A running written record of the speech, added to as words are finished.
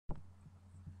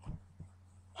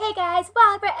Hey guys,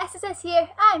 Wildbird SSS here.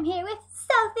 I'm here with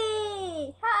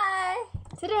Sophie. Hi.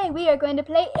 Today we are going to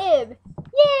play Ib. Yay,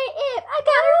 Ib! I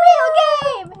got a real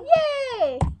game!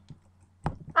 Yay!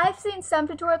 I've seen some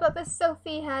tutorials about this.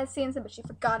 Sophie has seen some, but she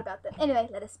forgot about them. Anyway,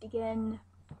 let us begin.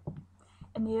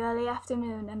 In the early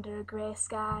afternoon, under a grey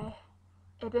sky,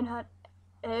 Ib and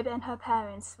her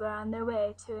parents were on their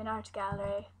way to an art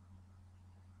gallery.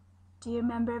 Do you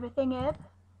remember everything, Ib?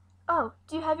 Oh,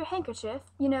 do you have your handkerchief?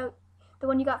 You know, the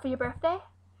one you got for your birthday?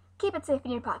 Keep it safe in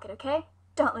your pocket, okay?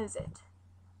 Don't lose it.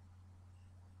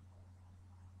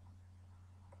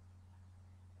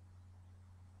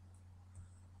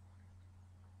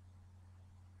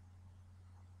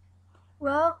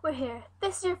 Well, we're here.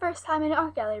 This is your first time in an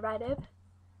art gallery, right, Ib?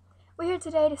 We're here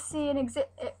today to see an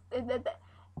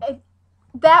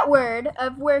that word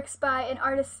of works by an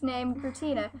artist named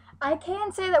Rutina. I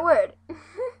can say that word.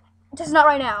 Just not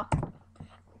right now.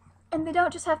 And they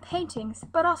don't just have paintings,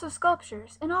 but also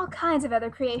sculptures and all kinds of other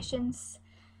creations.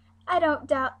 I don't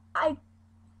doubt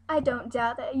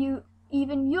that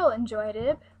you'll enjoy it,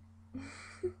 Ib.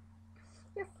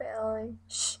 You're failing.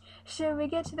 Shh. Shall we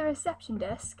get to the reception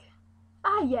desk?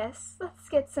 Ah, yes. Let's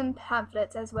get some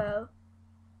pamphlets as well.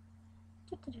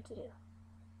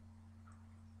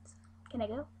 Can I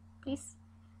go, please?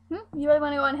 You really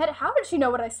want to go on ahead? How did she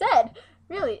know what I said?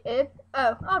 Really, Ib?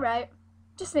 Oh, all right.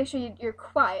 Just make sure you're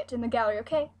quiet in the gallery,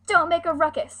 okay? Don't make a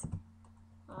ruckus.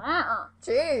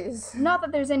 Jeez. Not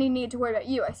that there's any need to worry about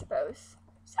you, I suppose.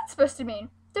 What's that supposed to mean?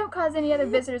 Don't cause any other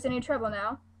visitors any trouble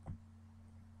now.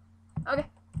 Okay.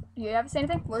 Do you have to say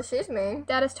anything? Well, she's mean.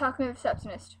 Dad is talking to the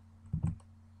receptionist.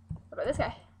 What about this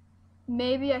guy?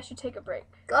 Maybe I should take a break.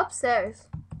 Go upstairs.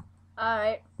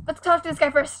 Alright. Let's talk to this guy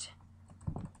first.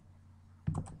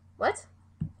 What?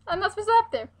 I'm not supposed to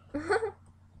up there.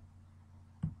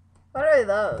 What are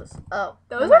those? Oh.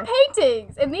 Those are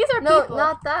paintings, and these are no, people. No,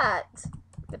 not that.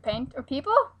 The paint or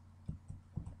people?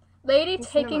 Lady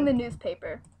taking the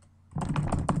newspaper.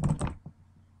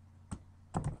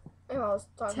 I was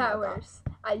talking Towers.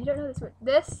 You don't know this word.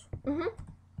 This? Mm-hmm.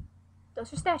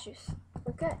 Those are statues.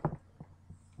 Okay.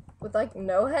 With, like,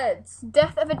 no heads.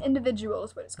 Death of an individual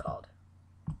is what it's called.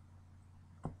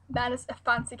 That is a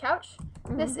fancy couch.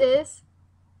 Mm-hmm. This is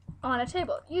on a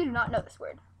table. You do not know this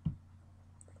word.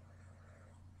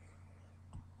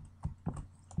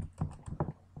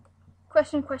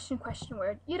 Question, question, question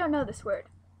word. You don't know this word.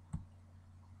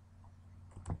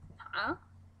 Huh?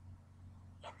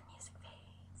 And the music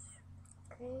fades.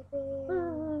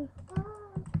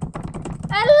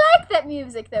 I like that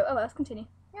music, though. Oh, let's continue.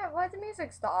 Yeah, why'd the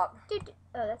music stop?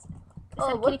 Oh, that's...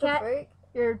 Oh, what the freak?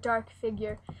 Your dark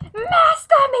figure.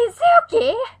 Master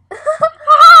Mizuki!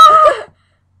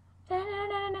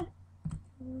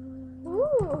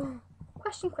 Ooh.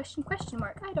 Question, question, question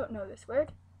mark. I don't know this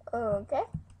word. Okay.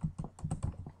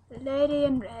 Lady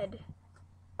in red.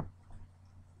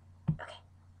 Okay.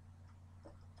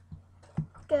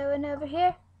 Going over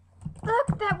here.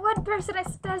 Look, that one person I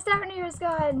spazzed out near is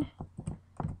gone.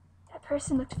 That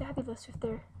person looked fabulous with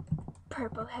their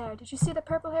purple hair. Did you see the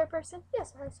purple hair person?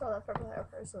 Yes, I saw that purple hair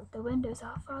person. The window's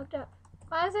all fogged up.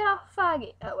 Why is it all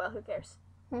foggy? Oh, well, who cares?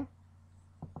 Where'd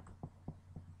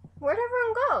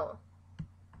everyone go?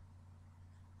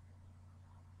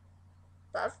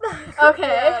 That's not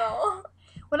okay. at all.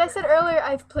 When I said earlier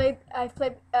I've played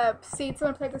seen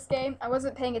someone play this game, I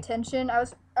wasn't paying attention. I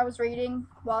was reading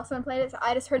while someone played it, so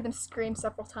I just heard them scream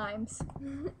several times.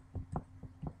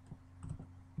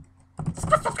 What's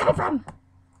that coming from?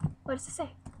 What does it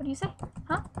say? What do you say?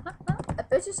 Huh? Huh? Huh? I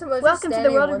bet you someone's Welcome to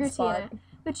the world of Rutina.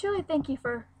 We truly thank you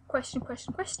for question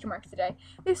mark today.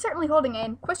 We're certainly holding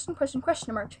in question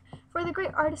mark for the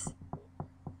great artist.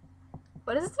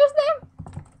 What is his first name?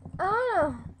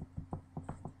 Oh.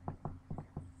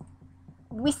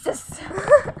 Weesus.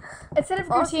 Instead of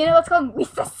Rutina, let's call him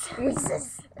Weesus.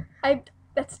 Weesus.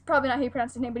 That's probably not how you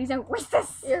pronounce his name, but he's named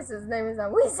Weesus. Yes, his name is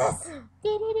Weesus.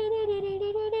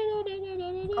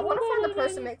 I want to find the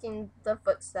person making the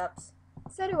footsteps.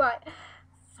 So do I.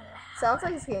 Sounds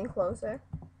like it's getting closer.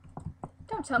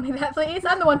 Don't tell me that, please.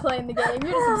 I'm the one playing the game.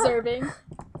 You're just observing.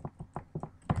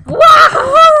 Wow!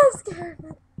 That scared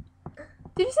me.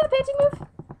 Did you see the painting move?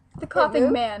 The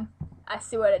coughing man. I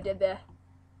see what it did there.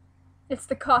 It's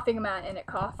the coughing man, and it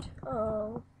coughed.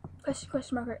 Oh.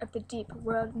 Question mark of the deep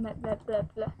world. Blah, blah, blah,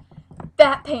 blah.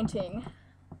 That painting.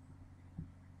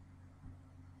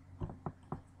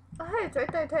 Oh, hey, it's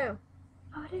right there, too.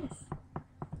 Oh, it is.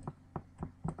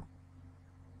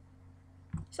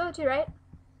 Saw it too, right?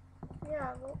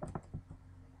 Yeah. Well.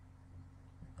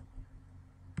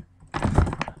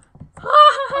 That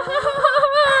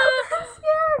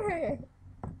scared her.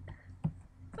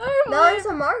 I'm No, there's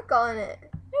a mark on it.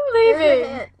 I'm Here's the leaving.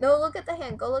 hand. No, look at the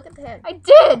hand. Go look at the hand. I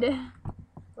did.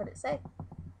 What did it say?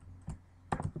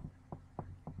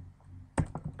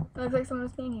 It looks like someone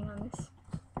was banging on this.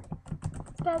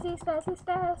 Spazzy, spazzy,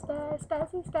 spaz, spaz,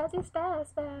 spazzy, spazzy, spaz,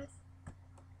 spaz.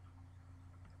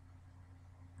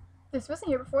 This wasn't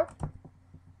here before.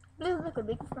 Blue liquid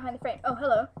leaking from behind the frame. Oh,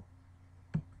 hello.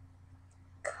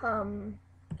 Come.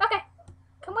 Okay.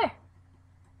 Come where?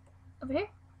 Over here?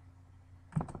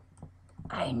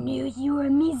 I knew you were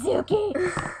Mizuki.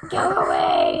 Go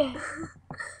away.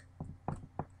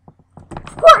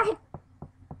 What?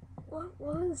 What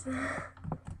was that?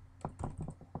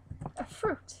 A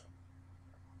fruit.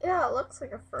 Yeah, it looks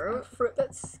like a A fruit. fruit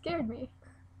that scared me.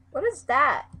 What is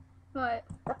that? What?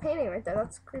 That painting right there.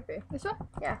 That's creepy. This one?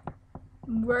 Yeah.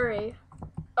 Worry.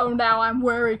 Oh, now I'm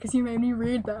worried because you made me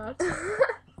read that.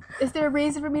 Is there a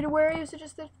reason for me to worry, or is it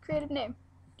just a creative name?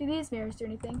 Do these mirrors do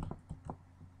anything?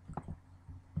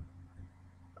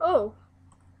 Oh,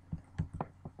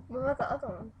 What about the other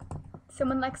one?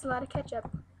 someone likes a lot of ketchup.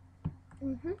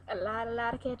 Mm-hmm. A lot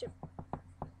of ketchup.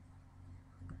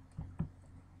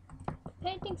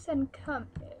 Painting said come.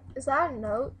 Is that a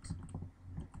note?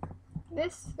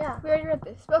 This? Yeah. We already read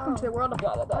this. Welcome to Oh. the world of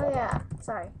blah blah blah. Oh blah, yeah.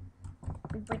 Sorry. blah.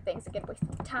 We read things that get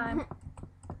wasted time.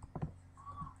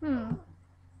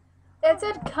 It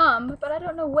said come, but I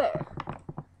don't know where.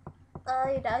 Oh,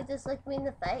 your dog just looked me in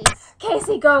the face.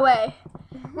 Casey, go away.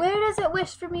 Where does it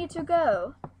wish for me to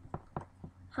go?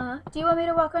 Huh? Do you want me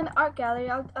to walk around the art gallery?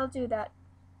 I'll do that,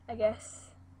 I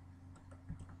guess.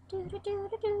 Maybe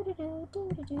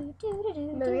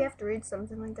you have to read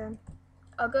something like that.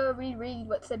 I'll go reread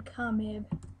what said come, Ib.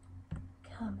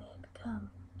 Come, Ib, come.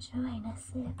 Join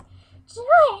us, Ib.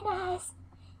 Join us!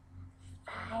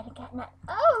 I've got not.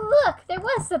 Oh, look! There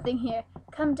was something here.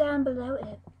 Come down below,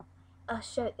 Ib. I'll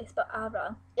show you. They spelled R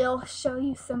wrong. It'll show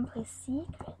you someplace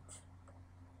secret.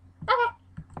 Okay.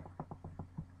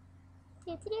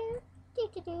 Do-do-do,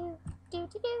 do-do-do,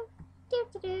 do-do-do,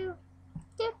 do-do-do,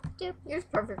 do-do. You're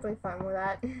perfectly fine with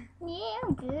that. Yeah,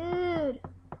 I'm good.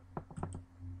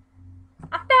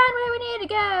 I found where we need to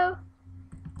go.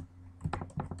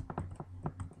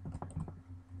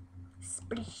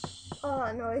 Splish. Oh,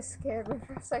 that noise scared me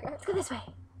for a second. Let's go this way.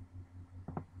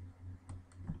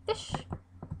 Fish.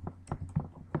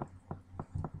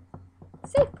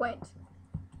 Save point.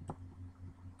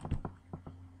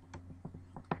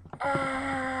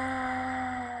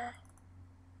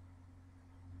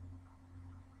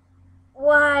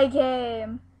 Why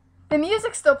game? The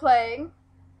music's still playing.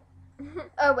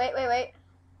 Oh, wait.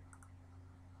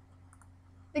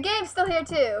 The game's still here,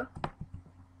 too.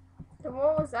 Then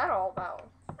what was that all about?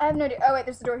 I have no idea. Oh, wait,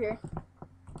 there's a door here.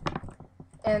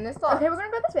 And this locked. Okay, we're gonna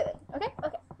go this way then. Okay.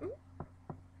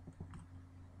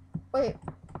 Wait.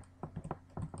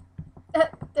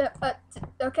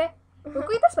 Okay. We'll go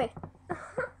this way.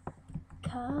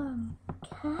 Come.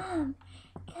 Ooh,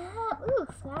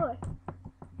 flower.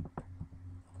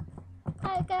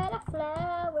 I got a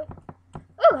flower.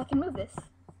 Ooh, I can move this.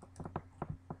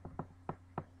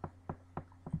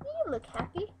 You look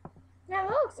happy. Yeah, that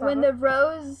looks When the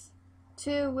rose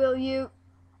to will you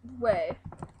way.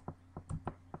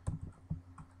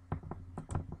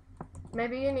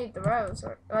 Maybe you need the rose,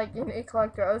 or like you need to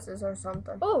collect roses or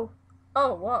something. Oh,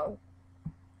 Oh, whoa.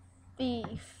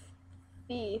 thief.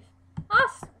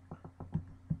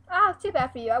 Too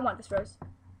bad for you. I want this rose.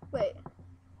 Wait.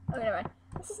 Okay, never mind.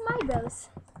 This is my rose.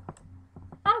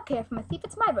 I don't care if I'm a thief.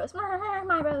 It's my rose.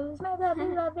 My rose. My lovely,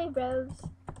 lovely rose.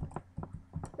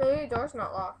 Maybe the door's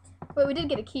not locked. Wait, we did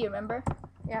get a key, remember?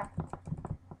 Yeah.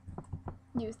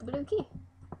 Use the blue key.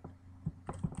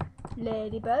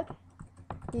 Ladybug.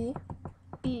 E.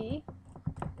 B.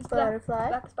 Is Butterfly.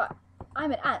 black spot.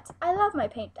 I'm an ant. I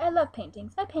love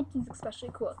paintings. My painting's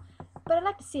especially cool. But I'd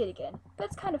like to see it again. But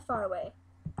it's kind of far away.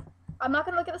 I'm not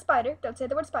going to look at the spider. Don't say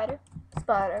the word spider.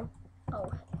 Spider. Oh,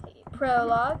 hey.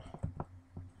 Prologue.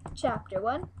 Chapter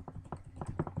 1.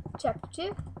 Chapter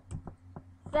 2.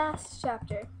 Last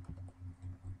chapter.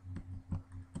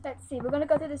 Let's see. We're going to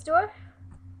go through this door?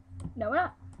 No, we're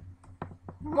not.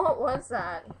 What was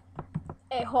that?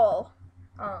 A hole.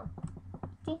 Oh.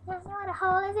 Do you not know what a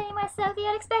hole is anymore, Sophie?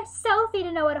 I'd expect Sophie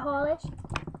to know what a hole is.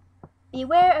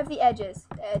 Beware of the edges.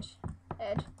 Edge.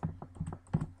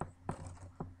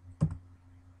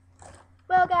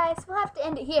 Well, guys, we'll have to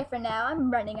end it here for now.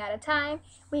 I'm running out of time.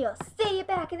 We'll see you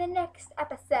back in the next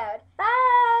episode. Bye!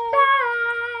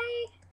 Bye!